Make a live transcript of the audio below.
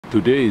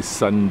Today is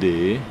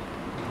Sunday,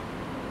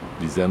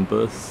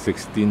 December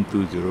 16,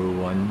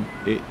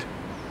 2018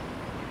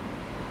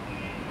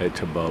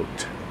 at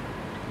about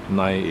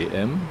 9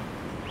 AM.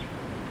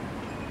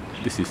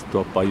 This is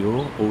Toa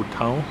Payoh, Old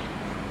Town.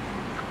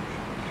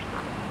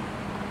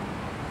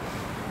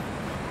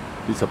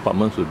 These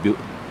apartments were built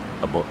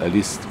about at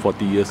least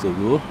 40 years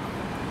ago.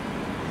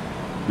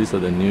 These are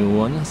the new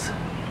ones.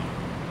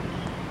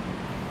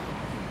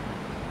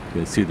 You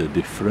can see the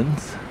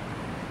difference.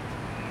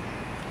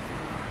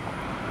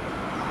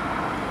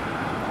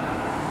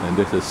 And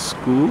there's a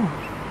school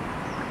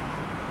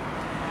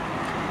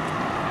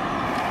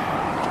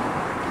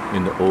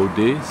in the old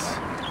days.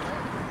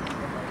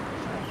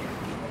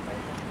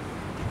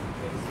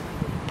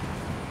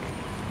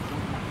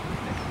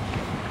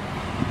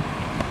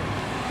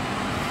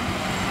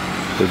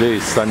 Today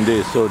is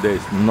Sunday, so there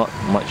is not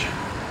much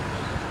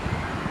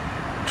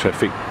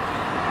traffic.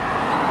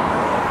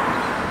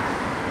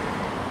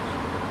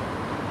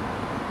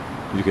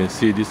 You can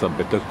see these are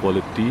better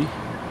quality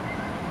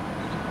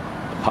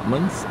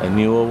apartments and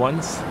newer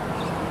ones,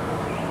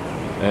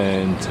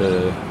 and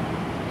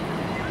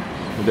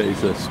there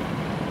is a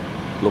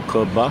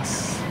local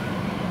bus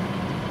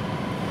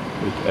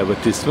with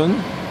advertisement.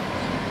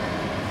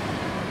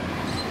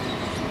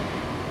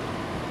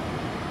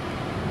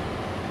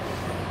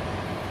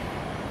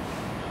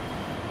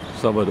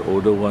 Some of the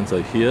older ones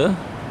are here,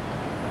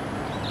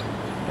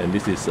 and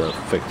this is a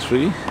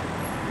factory.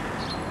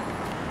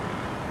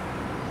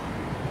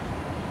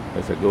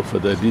 As I go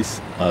further,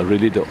 these are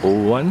really the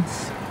old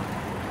ones.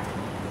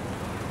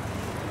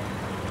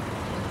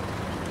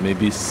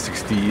 Maybe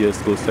 60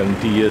 years ago,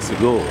 70 years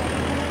ago,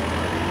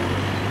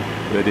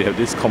 where they have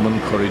this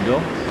common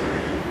corridor.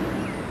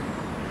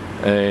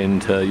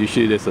 And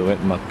usually there's a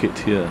wet market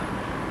here.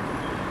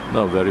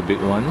 Not a very big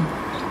one.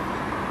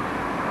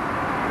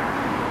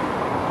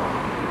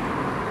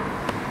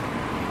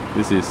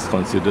 This is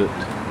considered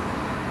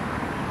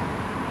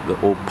the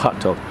old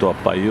part of Toa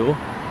Payoh.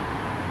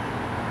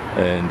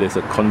 And there's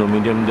a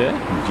condominium there,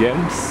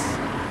 Gems.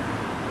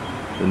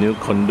 The new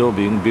condo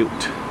being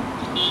built,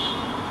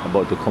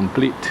 about to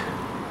complete.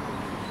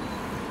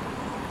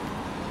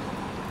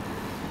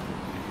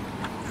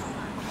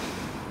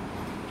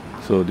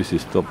 So this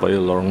is Toa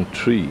Payoh Lorong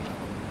 3.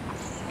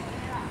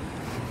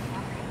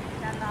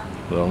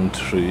 Lorong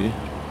 3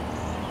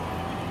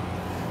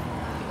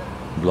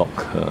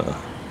 block.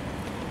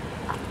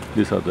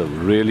 These are the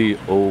really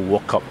old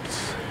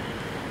walk-ups,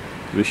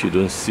 which you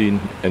don't see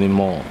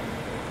anymore.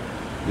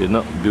 They're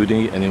not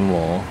building it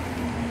anymore,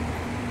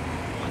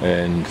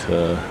 and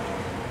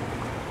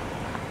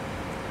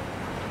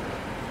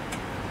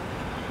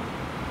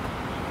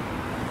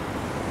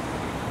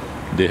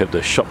they have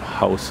the shop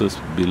houses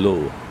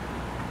below,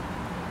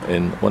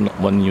 and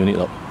one unit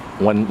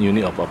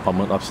of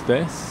apartment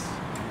upstairs.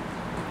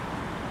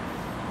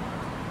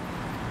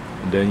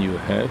 And then you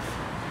have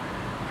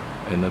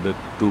another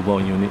 2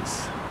 more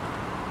units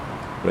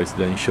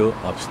residential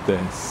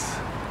upstairs.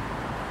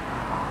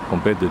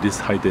 Compared to these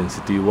high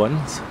density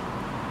ones,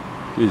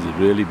 this is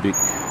really big,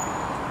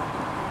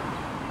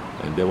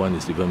 and that one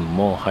is even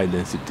more high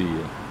density,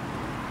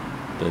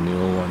 the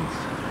newer ones.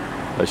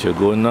 I shall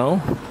go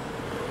now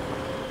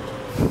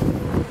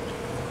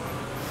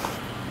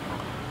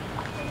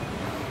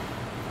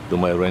to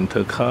my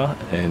rental car,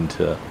 and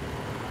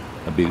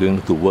I'll be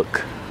going to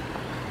work.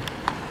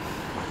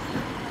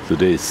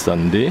 Today is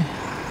Sunday,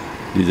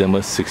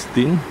 December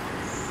 16,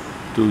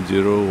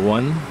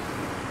 2018,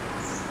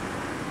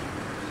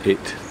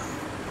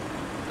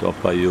 Toa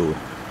Payoh.